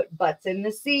excited and put butts in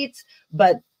the seats.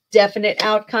 But definite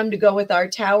outcome to go with our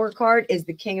Tower card is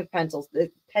the King of Pentacles.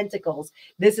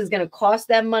 This is going to cost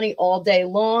them money all day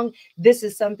long. This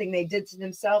is something they did to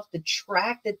themselves. The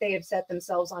track that they have set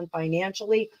themselves on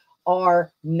financially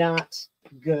are not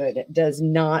good. Does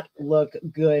not look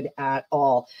good at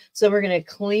all. So we're going to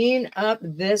clean up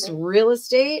this real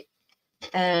estate,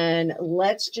 and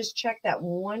let's just check that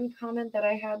one comment that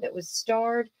I had that was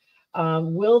starred.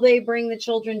 Will they bring the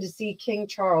children to see King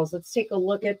Charles? Let's take a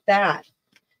look at that.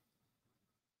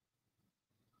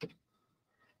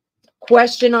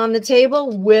 Question on the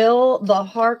table. Will the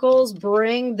Harkles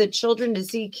bring the children to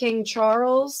see King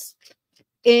Charles?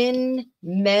 In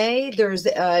May, there's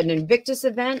an Invictus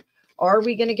event. Are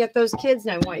we going to get those kids?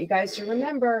 And I want you guys to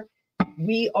remember,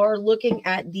 we are looking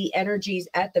at the energies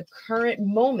at the current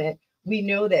moment. We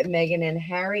know that Meghan and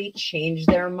Harry changed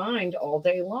their mind all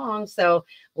day long. So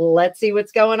let's see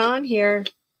what's going on here.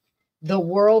 The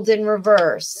World in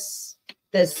reverse,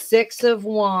 the Six of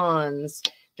Wands,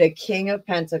 the King of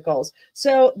Pentacles.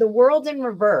 So the World in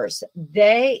reverse,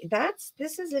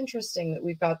 this is interesting that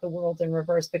we've got the World in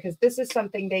reverse, because this is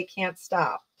something they can't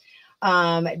stop.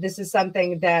 This is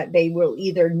something that they will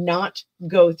either not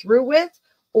go through with,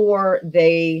 or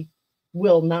they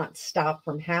will not stop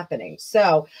from happening.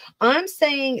 So I'm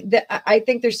saying that I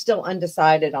think they're still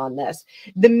undecided on this.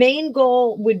 The main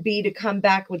goal would be to come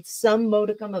back with some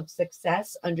modicum of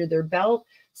success under their belt,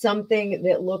 something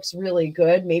that looks really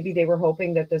good. Maybe they were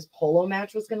hoping that this polo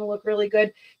match was going to look really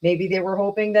good. Maybe they were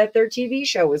hoping that their TV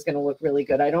show was going to look really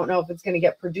good. I don't know if it's going to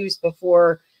get produced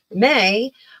before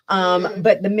May,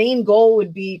 but the main goal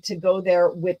would be to go there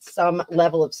with some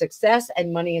level of success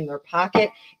and money in their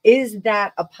pocket. Is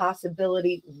that a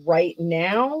possibility right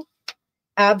now?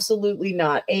 Absolutely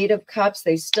not. Eight of Cups,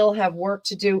 they still have work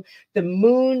to do. The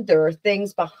Moon, there are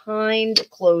things behind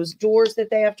closed doors that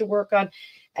they have to work on.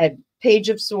 And Page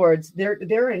of Swords,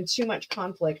 they're in too much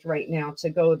conflict right now to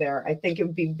go there. I think it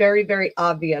would be very, very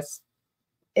obvious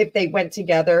if they went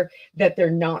together that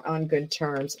they're not on good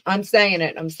terms. I'm saying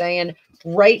it. I'm saying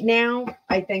right now,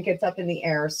 I think it's up in the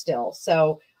air still.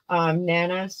 So,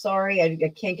 Nana, sorry, I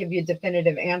can't give you a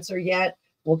definitive answer yet.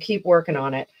 We'll keep working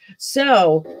on it.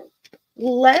 So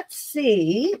let's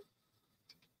see.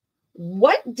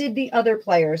 What did the other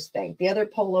players think? The other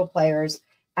polo players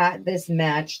at this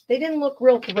match, they didn't look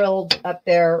real thrilled up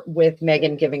there with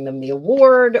Meghan giving them the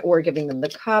award or giving them the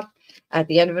cup at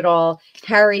the end of it all.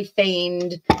 Harry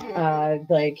feigned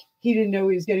like he didn't know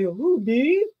he was getting, who,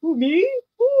 me? Who, me?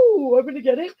 Ooh, I'm going to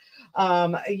get it.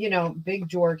 You know, big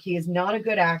dork. He is not a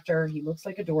good actor. He looks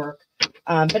like a dork.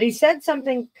 But he said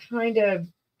something kind of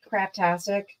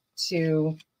craptastic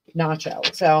to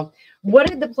Nacho. So what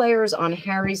did the players on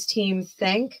Harry's team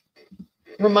think?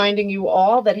 Reminding you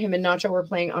all that him and Nacho were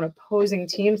playing on opposing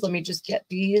teams. Let me just get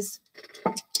these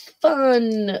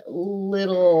fun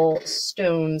little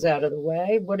stones out of the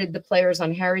way. What did the players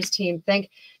on Harry's team think?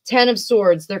 10 of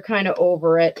Swords, they're kind of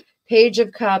over it. Page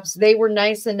of Cups, they were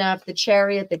nice enough. The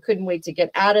Chariot, they couldn't wait to get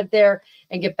out of there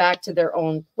and get back to their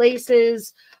own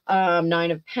places.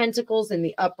 9 of Pentacles in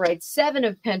the upright, 7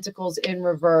 of Pentacles in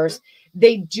reverse.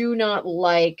 They do not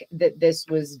like that this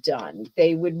was done.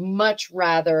 They would much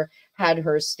rather had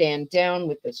her stand down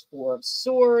with this 4 of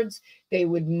Swords. They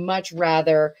would much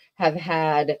rather have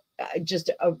had just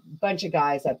a bunch of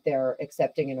guys up there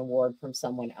accepting an award from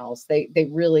someone else. They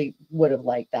really would have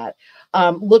liked that.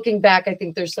 Looking back, I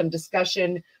think there's some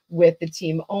discussion with the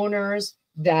team owners.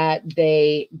 that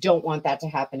they don't want that to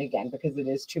happen again because it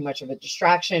is too much of a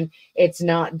distraction. It's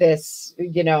not this,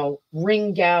 you know,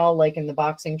 ring gal like in the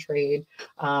boxing trade.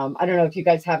 I don't know if you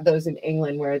guys have those in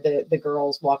England where the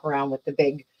girls walk around with the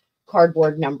big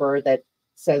cardboard number that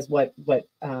says what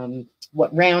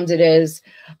round it is.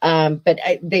 But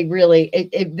they really,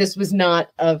 this was not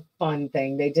a fun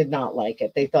thing. They did not like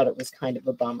it. They thought it was kind of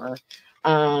a bummer.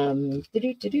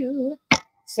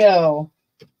 So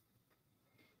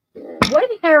what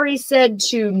Harry said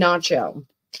to Nacho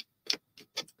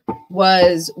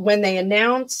was when they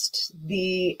announced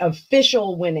the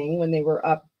official winning, when they were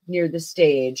up near the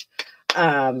stage,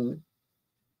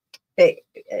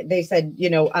 they said, you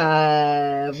know,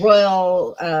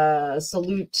 Royal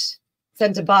Salute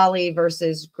Sentabali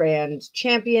versus Grand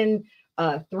Champion,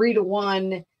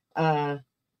 3-1.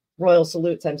 Royal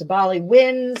Salute Sentabali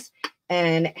wins.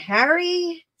 And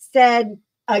Harry said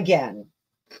again,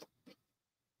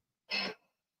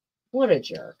 what a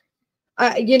jerk.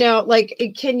 You know, like,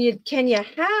 can you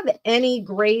have any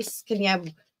grace? Can you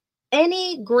have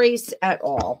any grace at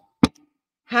all?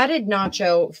 How did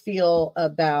Nacho feel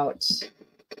about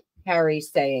Harry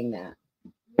saying that?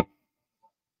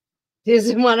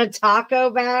 Doesn't want to talk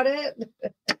about it?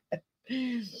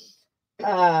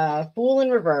 Fool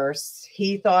in reverse.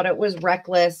 He thought it was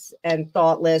reckless and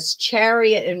thoughtless.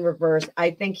 Chariot in reverse. I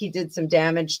think he did some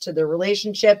damage to the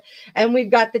relationship. And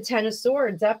we've got the Ten of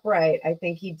Swords upright. I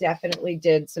think he definitely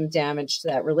did some damage to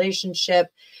that relationship.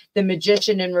 The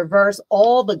Magician in reverse.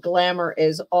 All the glamour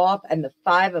is off. And the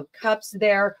Five of Cups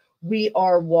there. We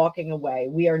are walking away.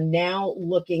 We are now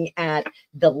looking at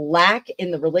the lack in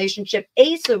the relationship.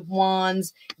 Ace of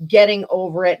Wands, getting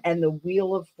over it, and the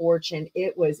Wheel of Fortune.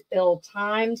 It was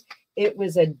ill-timed. It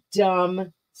was a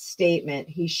dumb statement.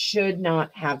 He should not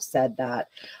have said that.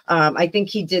 I think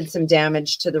he did some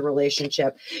damage to the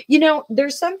relationship. You know,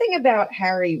 there's something about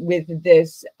Harry with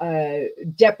this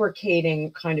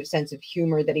deprecating kind of sense of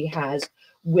humor that he has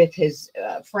with his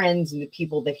friends and the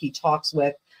people that he talks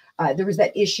with. There was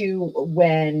that issue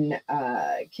when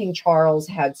King Charles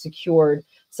had secured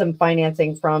some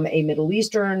financing from a Middle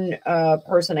Eastern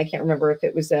person. I can't remember if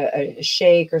it was a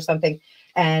sheikh or something.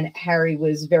 And Harry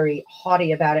was very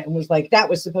haughty about it and was like, that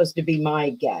was supposed to be my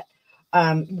get.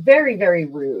 Very, very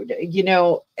rude. You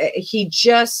know, he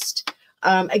just,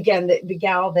 again, the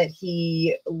gal that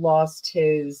he lost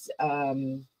his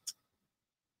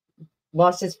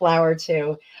flower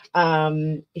to.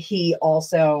 He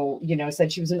also, you know,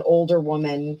 said she was an older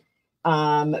woman.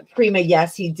 Prima,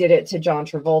 yes, he did it to John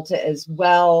Travolta as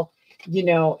well. You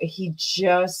know, he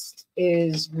just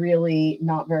is really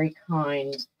not very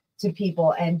kind to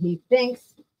people. And he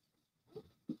thinks,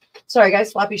 sorry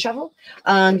guys, sloppy shuffle.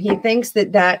 He thinks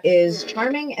that that is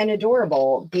charming and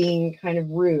adorable, being kind of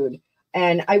rude.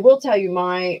 And I will tell you,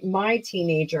 my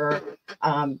teenager,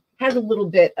 has a little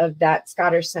bit of that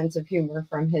Scottish sense of humor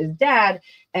from his dad.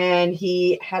 And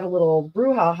he had a little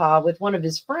brouhaha with one of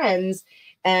his friends.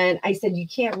 And I said, you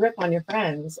can't rip on your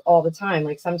friends all the time.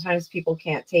 Like sometimes people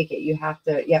can't take it. You have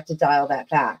to dial that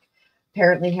back.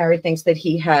 Apparently Harry thinks that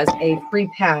he has a free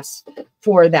pass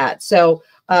for that. So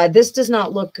this does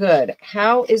not look good.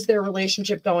 How is their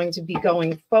relationship going to be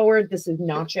going forward? This is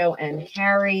Nacho and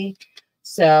Harry.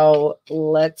 So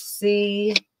let's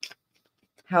see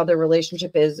how their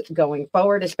relationship is going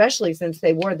forward, especially since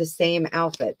they wore the same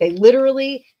outfit. They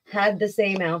literally had the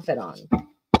same outfit on.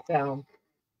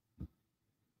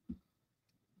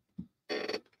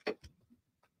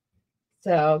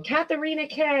 So Katharina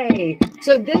K.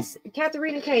 So this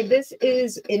Katharina K, this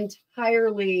is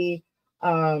entirely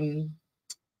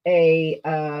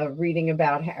a reading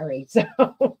about Harry. So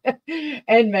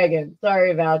and Meghan,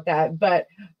 sorry about that. But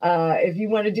if you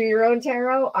want to do your own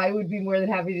tarot, I would be more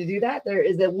than happy to do that. There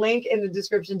is a link in the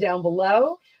description down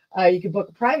below. You can book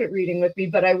a private reading with me,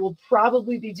 but I will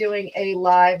probably be doing a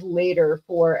live later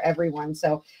for everyone.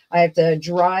 So I have to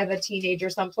drive a teenager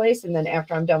someplace, and then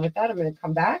after I'm done with that, I'm going to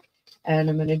come back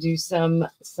and I'm going to do some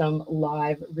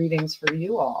live readings for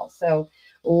you all. So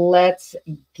let's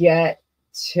get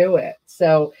to it.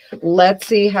 So let's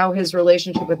see how his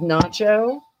relationship with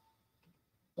Nacho.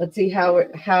 Let's see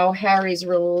how Harry's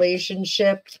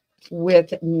relationship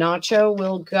with Nacho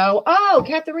will go. Oh,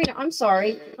 Katharina, I'm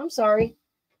sorry.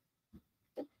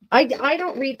 I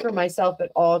don't read for myself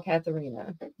at all,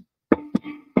 Katharina.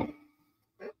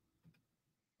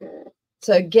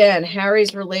 So again,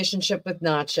 Harry's relationship with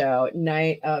Nacho,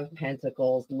 Knight of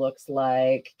Pentacles, looks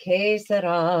like que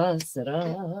sera.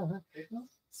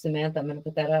 Samantha, I'm going to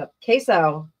put that up.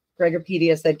 Queso,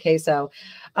 Gregopedia said queso.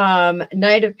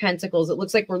 Knight of Pentacles. It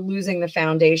looks like we're losing the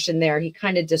foundation there. He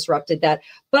kind of disrupted that,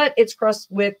 but it's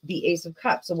crossed with the Ace of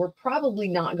Cups. So we're probably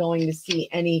not going to see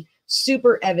any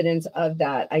super evidence of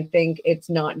that. I think it's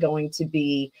not going to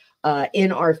be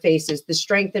in our faces. The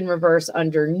Strength in reverse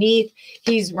underneath.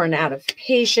 He's run out of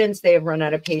patience. They have run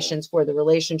out of patience for the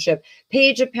relationship.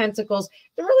 Page of Pentacles.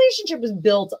 The relationship was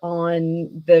built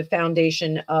on the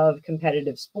foundation of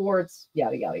competitive sports,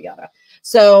 yada, yada, yada.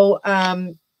 So,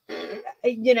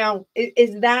 you know,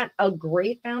 is that a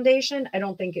great foundation? I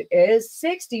don't think it is.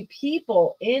 60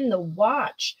 people in the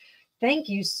watch. Thank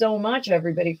you so much,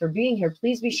 everybody, for being here.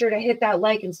 Please be sure to hit that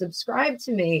like and subscribe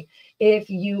to me if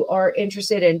you are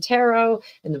interested in tarot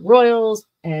and the royals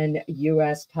and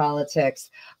U.S.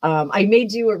 politics. I may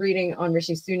do a reading on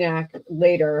Rishi Sunak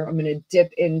later. I'm going to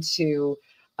dip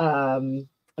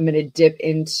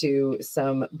into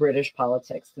some British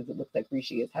politics because it looks like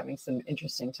Rishi is having some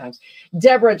interesting times.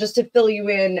 Deborah, just to fill you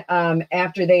in,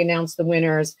 after they announced the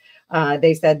winners,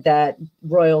 they said that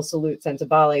Royal Salute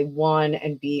Sentabale won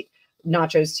and beat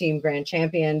Nacho's team grand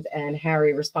champions, and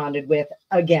Harry responded with,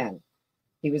 again,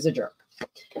 he was a jerk.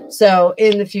 So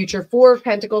in the future, Four of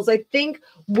Pentacles, I think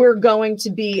we're going to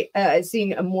be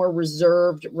seeing a more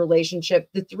reserved relationship.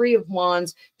 The Three of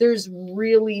Wands, there's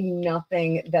really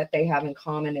nothing that they have in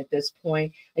common at this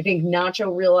point. I think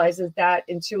Nacho realizes that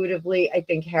intuitively. I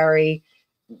think Harry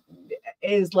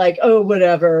is like, oh,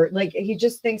 whatever. Like, he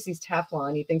just thinks he's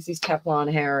Teflon. He thinks he's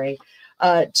Teflon Harry.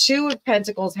 Two of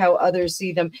Pentacles, how others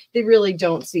see them, they really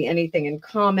don't see anything in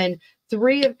common.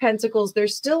 Three of Pentacles,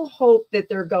 there's still hope that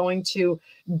they're going to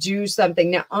do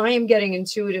something. Now, I am getting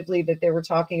intuitively that they were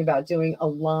talking about doing a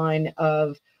line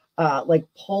of like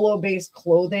polo-based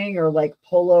clothing or like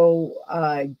polo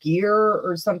gear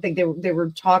or something. They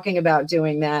were talking about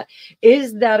doing that.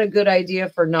 Is that a good idea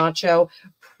for Nacho?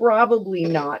 Probably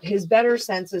not. His better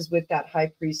senses with that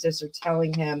High Priestess are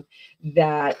telling him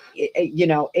that, you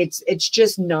know, it's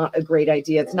just not a great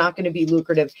idea. It's not going to be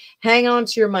lucrative. Hang on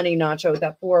to your money, Nacho.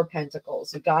 That Four of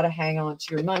Pentacles. You got to hang on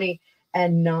to your money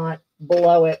and not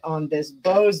blow it on this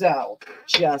bozo.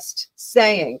 Just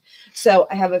saying. So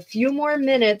I have a few more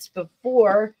minutes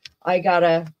before I got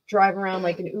to drive around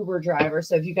like an Uber driver.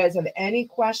 So if you guys have any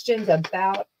questions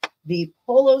about the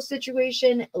Polo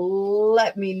situation,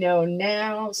 let me know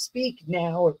now. Speak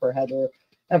now, or forever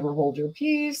ever hold your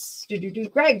peace.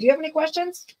 Greg, do you have any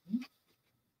questions? Do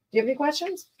you have any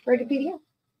questions, Gregopedia?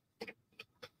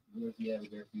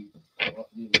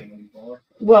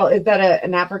 Well, is that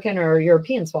an African or a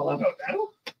European swallow?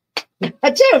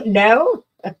 I don't know.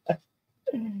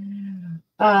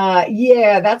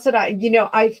 Yeah, that's what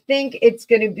I think it's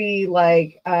going to be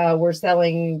like we're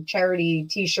selling charity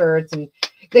t-shirts and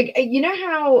like, you know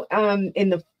how in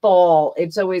the fall,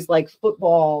 it's always like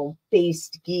football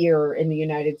based gear in the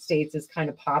United States is kind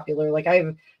of popular. Like I have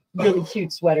a really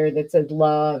cute sweater that says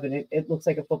love and it looks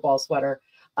like a football sweater,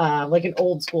 like an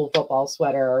old school football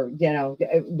sweater. You know,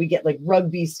 we get like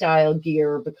rugby style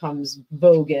gear becomes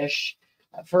voguish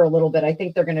for a little bit. I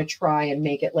think they're going to try and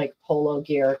make it like polo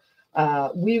gear.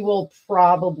 We will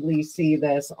probably see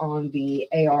this on the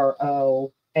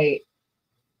ARO,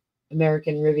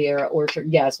 American Riviera Orchard.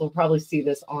 Yes, we'll probably see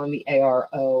this on the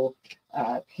ARO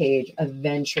page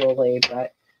eventually,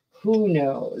 but who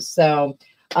knows? So,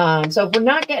 so if we're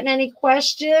not getting any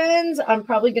questions, I'm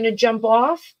probably going to jump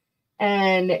off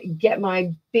and get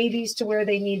my babies to where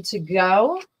they need to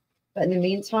go. But in the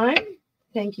meantime,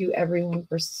 thank you everyone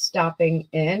for stopping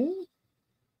in.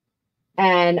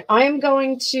 And I'm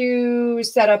going to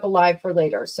set up a live for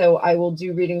later. So I will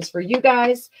do readings for you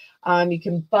guys. You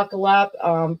can buckle up.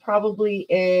 Probably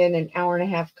in an hour and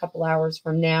a half, couple hours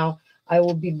from now, I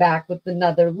will be back with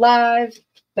another live.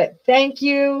 But thank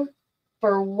you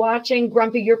for watching.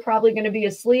 Grumpy, you're probably going to be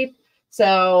asleep.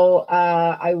 So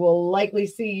I will likely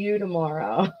see you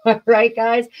tomorrow. All right,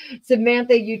 guys.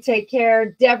 Samantha, you take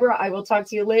care. Deborah, I will talk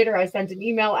to you later. I sent an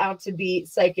email out to the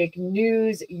Psychic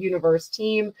News Universe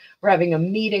team. We're having a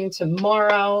meeting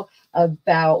tomorrow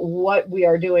about what we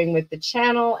are doing with the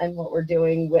channel and what we're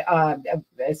doing with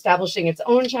establishing its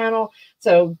own channel.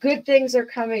 So good things are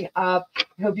coming up.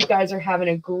 I hope you guys are having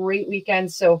a great weekend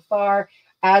so far.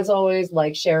 As always,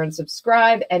 like, share, and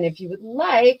subscribe. And if you would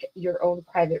like your own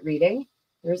private reading,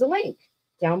 there's a link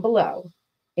down below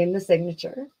in the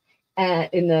signature, not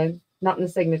in the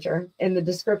signature, in the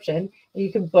description.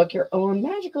 You can book your own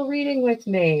magical reading with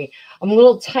me. I'm a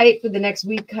little tight for the next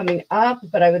week coming up,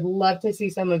 but I would love to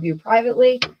see some of you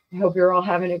privately. I hope you're all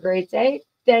having a great day.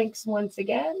 Thanks once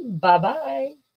again. Bye-bye.